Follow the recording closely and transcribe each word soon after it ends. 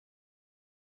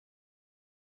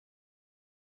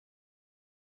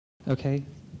Okay,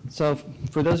 so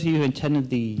for those of you who attended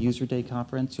the User Day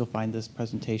conference, you'll find this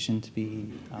presentation to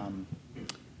be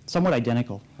somewhat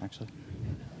identical, actually.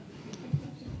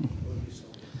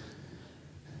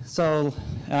 So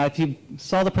if you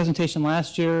saw the presentation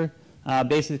last year,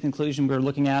 basically the conclusion we were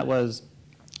looking at was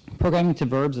programming to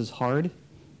verbs is hard,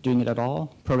 doing it at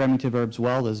all. Programming to verbs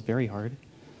well is very hard.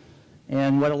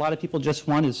 And what a lot of people just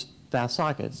want is fast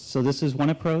sockets. So this is one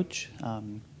approach.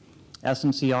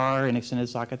 SMCR and extended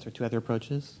sockets are two other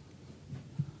approaches.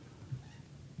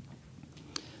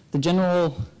 The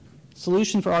general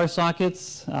solution for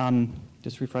RSOCKETS,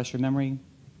 just refresh your memory.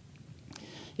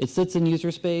 It sits in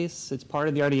user space. It's part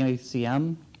of the RDMA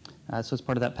CM, so it's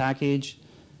part of that package.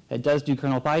 It does do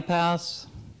kernel bypass.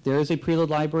 There is a preload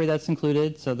library that's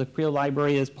included. So the preload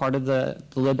library is part of the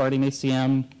libRDMA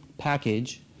CM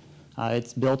package.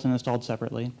 It's built and installed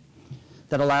separately.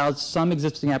 That allows some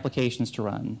existing applications to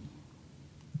run.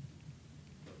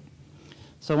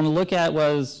 So what I want to look at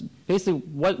was basically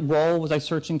what role was I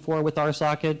searching for with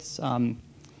RSOCKETS,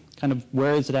 kind of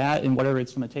where is it at and what are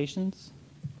its limitations.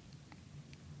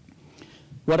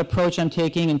 What approach I'm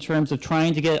taking in terms of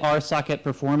trying to get RSOCKET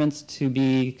performance to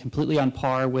be completely on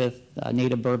par with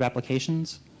native verb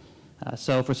applications.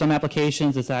 So for some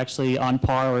applications, it's actually on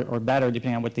par or better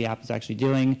depending on what the app is actually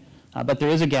doing. But there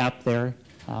is a gap there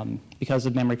because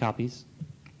of memory copies.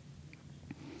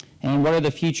 And what are the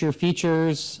future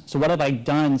features? So what have I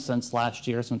done since last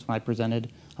year, since when I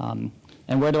presented? And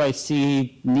where do I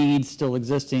see needs still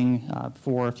existing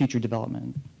for future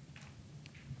development?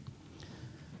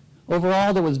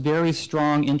 Overall, there was very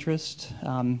strong interest.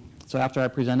 So after I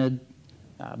presented,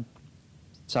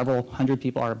 several hundred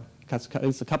people, or at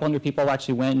least a couple hundred people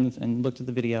actually went and looked at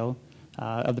the video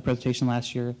of the presentation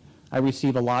last year. I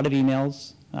received a lot of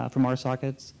emails from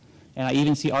RSOCKETS. And I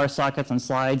even see RSOCKETS on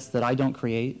slides that I don't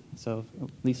create, so at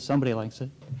least somebody likes it.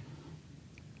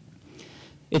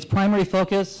 Its primary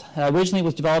focus originally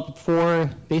was developed for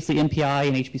basically MPI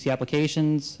and HPC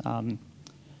applications.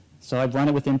 So I've run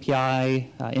it with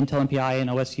MPI, Intel MPI and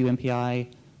OSU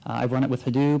MPI. I've run it with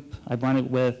Hadoop. I've run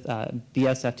it with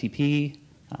VSFTP.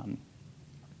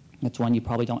 That's one you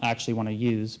probably don't actually want to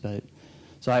use. But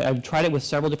so I've tried it with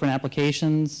several different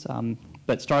applications,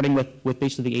 but starting with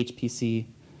basically the HPC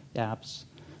apps.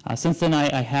 Since then,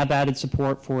 I have added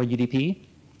support for UDP,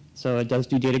 so it does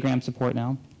do datagram support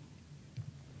now.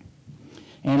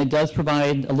 And it does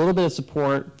provide a little bit of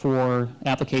support for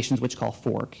applications which call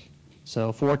fork.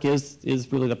 So fork is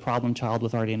really the problem child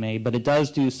with RDMA, but it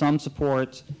does do some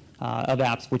support of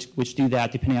apps which do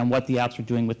that depending on what the apps are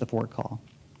doing with the fork call.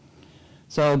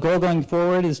 So goal going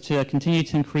forward is to continue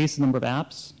to increase the number of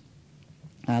apps.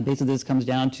 Basically, this comes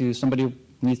down to somebody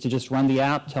needs to just run the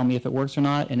app, tell me if it works or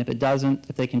not, and if it doesn't,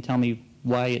 if they can tell me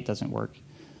why it doesn't work.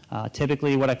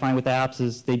 Typically, what I find with apps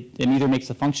is it either makes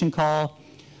a function call.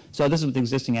 So this is with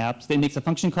existing apps. It makes a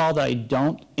function call that I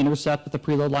don't intercept with the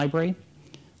preload library,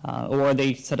 or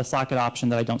they set a socket option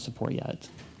that I don't support yet.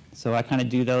 So I kind of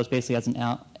do those basically as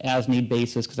an as-need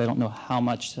basis because I don't know how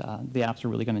much the apps are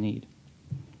really going to need.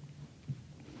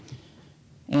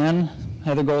 And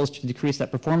other goal is to decrease that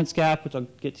performance gap, which I'll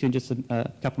get to in just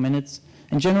a couple minutes.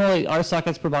 And generally,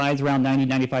 RSOCKETS provides around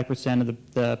 90–95%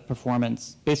 of the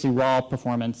performance, basically raw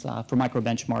performance for micro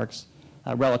benchmarks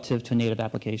relative to a native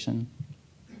application.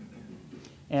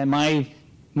 And my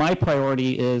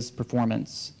priority is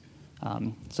performance.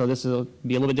 So this will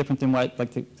be a little bit different than what,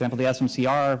 like, for example, the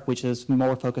SMCR, which is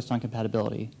more focused on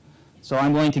compatibility. So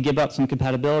I'm willing to give up some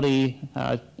compatibility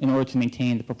in order to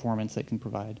maintain the performance it can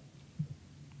provide.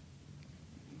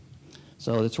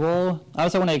 So its role, I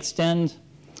also want to extend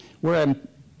where I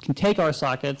can take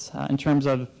RSOCKETS in terms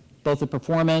of both the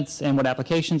performance and what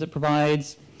applications it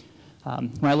provides.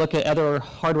 When I look at other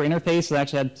hardware interfaces, I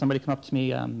actually had somebody come up to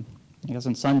me, I guess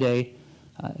on Sunday.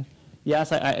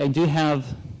 Yes, I do have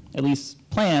at least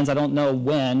plans, I don't know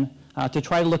when, to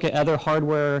try to look at other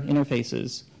hardware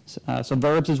interfaces. So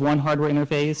verbs is one hardware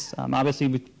interface. Obviously,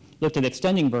 we looked at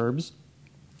extending verbs.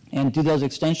 And do those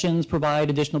extensions provide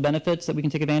additional benefits that we can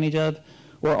take advantage of?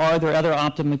 Or are there other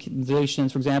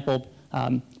optimizations, for example,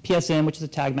 PSM, which is a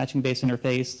tag matching based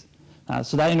interface.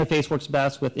 So that interface works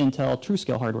best with Intel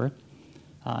TrueScale hardware.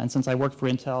 And since I work for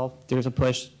Intel, there's a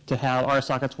push to have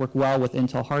RSOCKETS work well with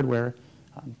Intel hardware.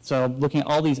 So looking at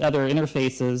all these other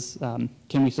interfaces,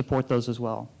 can we support those as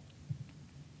well?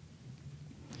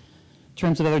 In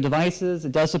terms of other devices,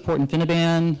 it does support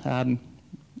InfiniBand.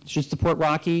 It should support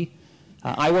Rocky.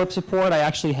 iWarp support, I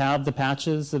actually have the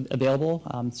patches available.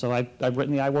 So I've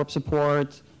written the iWarp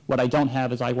support. What I don't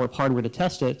have is iWarp hardware to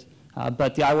test it.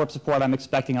 But the iWarp support, I'm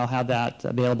expecting I'll have that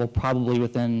available probably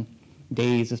within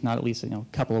days, if not at least a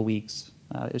couple of weeks.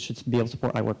 it should be able to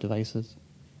support iWork devices.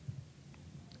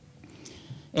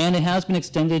 And it has been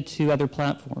extended to other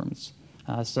platforms.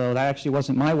 So that actually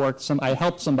wasn't my work. I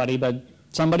helped somebody, but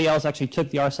somebody else actually took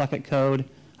the RSocket code,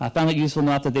 found it useful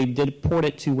enough that they did port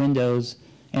it to Windows,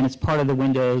 and it's part of the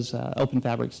Windows Open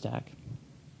Fabric stack.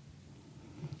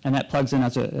 And that plugs in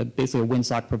as basically a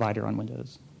WinSock provider on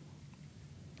Windows.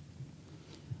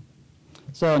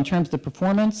 So in terms of the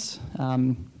performance,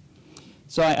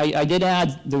 so I did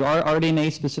add the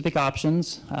RDMA specific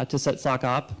options to set sock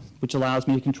op, which allows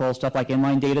me to control stuff like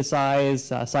inline data size,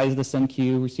 size of the send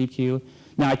queue, receive queue.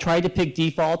 Now I tried to pick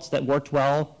defaults that worked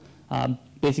well,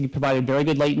 basically provided very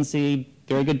good latency,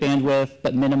 very good bandwidth,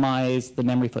 but minimized the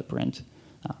memory footprint.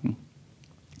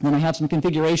 Then I have some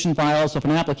configuration files, so if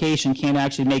an application can't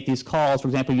actually make these calls, for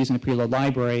example, using a preload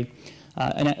library,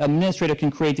 an administrator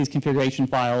can create these configuration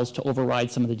files to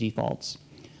override some of the defaults.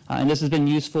 And this has been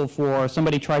useful for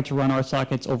somebody tried to run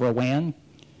RSockets over a WAN,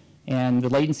 and the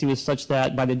latency was such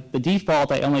that by the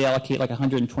default, I only allocate like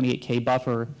 128K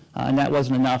buffer, and that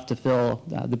wasn't enough to fill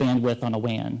the bandwidth on a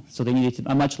WAN. So they needed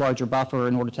a much larger buffer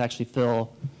in order to actually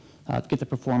get the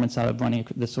performance out of running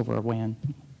this over a WAN.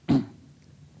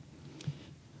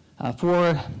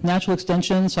 For natural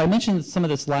extensions, so I mentioned some of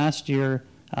this last year,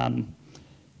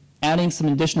 adding some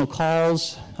additional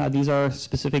calls. These are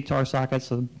specific to RSockets,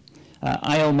 so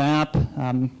IO map,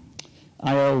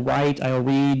 IO write, IO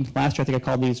read. Last year I think I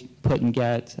called these put and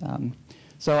get.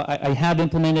 So I have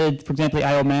implemented, for example, the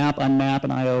IO map, unmap,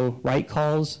 and IO write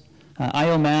calls.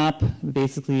 IO map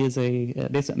basically is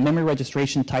a memory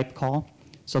registration type call.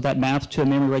 So that maps to a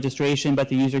memory registration, but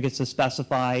the user gets to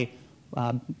specify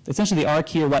essentially the R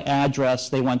key or what address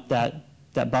they want that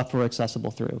buffer accessible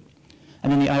through.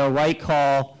 And then the IO write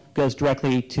call goes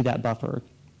directly to that buffer.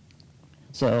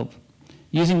 So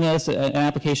using this, an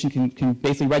application can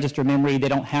basically register memory. They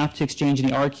don't have to exchange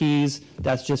any R keys.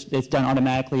 It's done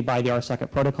automatically by the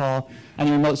RSocket protocol. And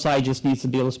the remote side just needs to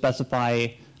be able to specify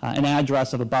an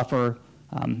address of a buffer,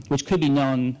 which could be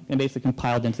known and basically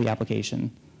compiled into the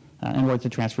application in order to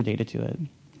transfer data to it.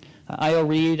 IO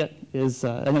read is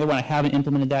another one. I haven't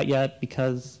implemented that yet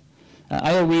because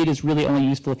IO read is really only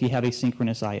useful if you have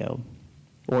asynchronous IO,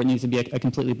 or it needs to be a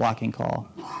completely blocking call.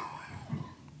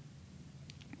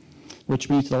 Which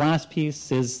brings to the last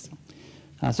piece is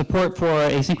support for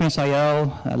asynchronous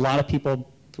I/O. A lot of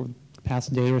people for the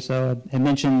past day or so have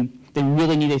mentioned they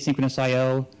really need asynchronous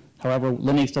I/O. However,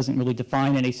 Linux doesn't really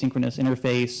define an asynchronous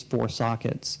interface for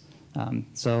sockets.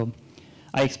 So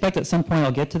I expect at some point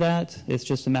I'll get to that. It's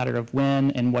just a matter of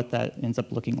when and what that ends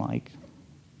up looking like.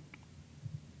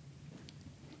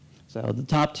 So the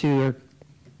top two are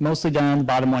mostly done. The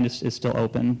bottom one is still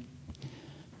open.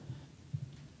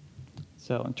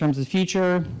 So in terms of the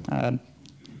future, I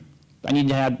need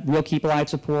to have real keep alive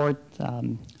support,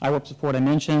 iWork support I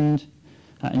mentioned.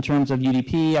 In terms of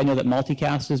UDP, I know that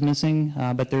multicast is missing,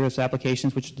 but there's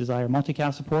applications which desire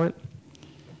multicast support.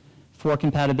 For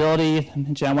compatibility,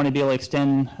 I want to be able to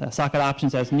extend socket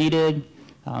options as needed,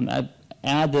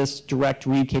 add this direct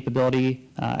read capability.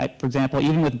 For example,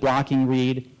 even with blocking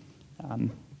read,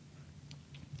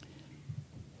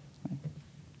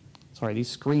 sorry, these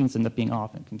screens end up being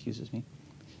off, and it confuses me.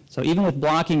 So even with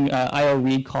blocking IO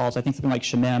read calls, I think something like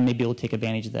Shemem may be able to take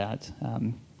advantage of that.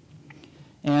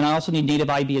 And I also need native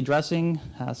IB addressing.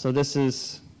 So this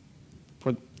is,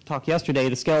 for talk yesterday,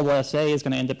 the scalable SA is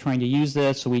going to end up trying to use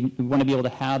this. So we want to be able to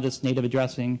have this native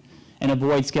addressing and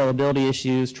avoid scalability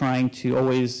issues trying to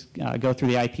always go through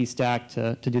the IP stack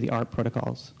to do the ARP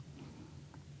protocols.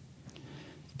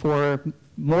 For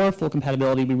more full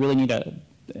compatibility, we really need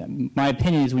my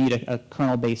opinion is we need a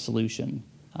kernel-based solution.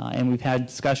 And we've had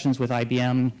discussions with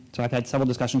IBM. So I've had several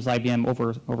discussions with IBM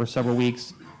over several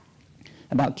weeks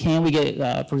about can we get,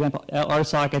 for example,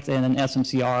 RSockets and an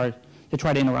SMCR to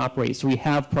try to interoperate. So we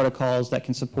have protocols that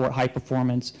can support high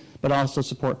performance, but also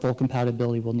support full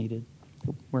compatibility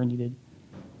where needed.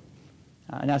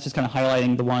 And that's just kind of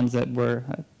highlighting the ones that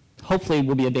hopefully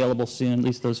will be available soon, at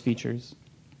least those features.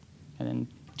 And then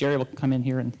Jerry will come in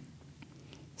here and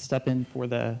step in for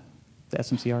the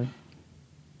SMCR.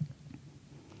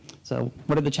 So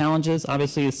what are the challenges?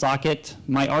 Obviously, the socket,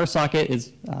 my RSocket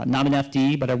is not an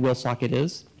FD, but a real socket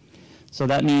is. So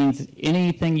that means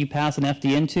anything you pass an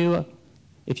FD into,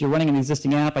 if you're running an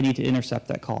existing app, I need to intercept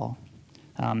that call.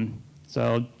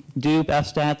 So dupe,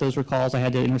 fstat, those were calls I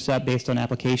had to intercept based on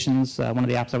applications, one of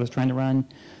the apps I was trying to run.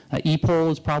 ePoll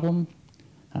is a problem.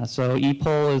 So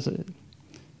ePoll is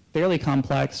fairly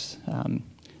complex.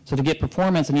 So to get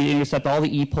performance, I need to intercept all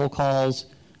the ePoll calls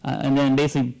and then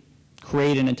basically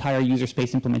create an entire user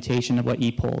space implementation of what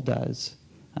ePoll does.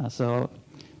 So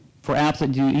For apps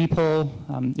that do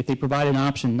ePull, if they provide an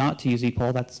option not to use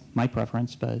ePull, that's my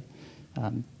preference, but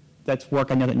that's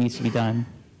work I know that needs to be done.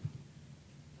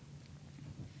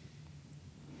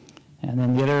 And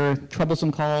then the other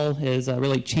troublesome call is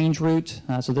really change root.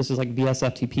 So this is like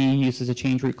VSFTP uses a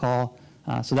change root call.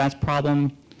 So that's a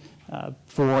problem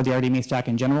for the RDMA stack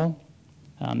in general.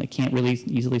 It can't really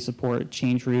easily support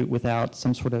change root without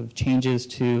some sort of changes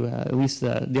to at least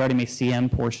the RDMA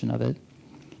CM portion of it.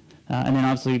 And then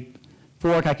obviously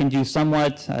fork I can do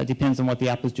somewhat, depends on what the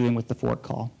app is doing with the fork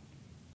call.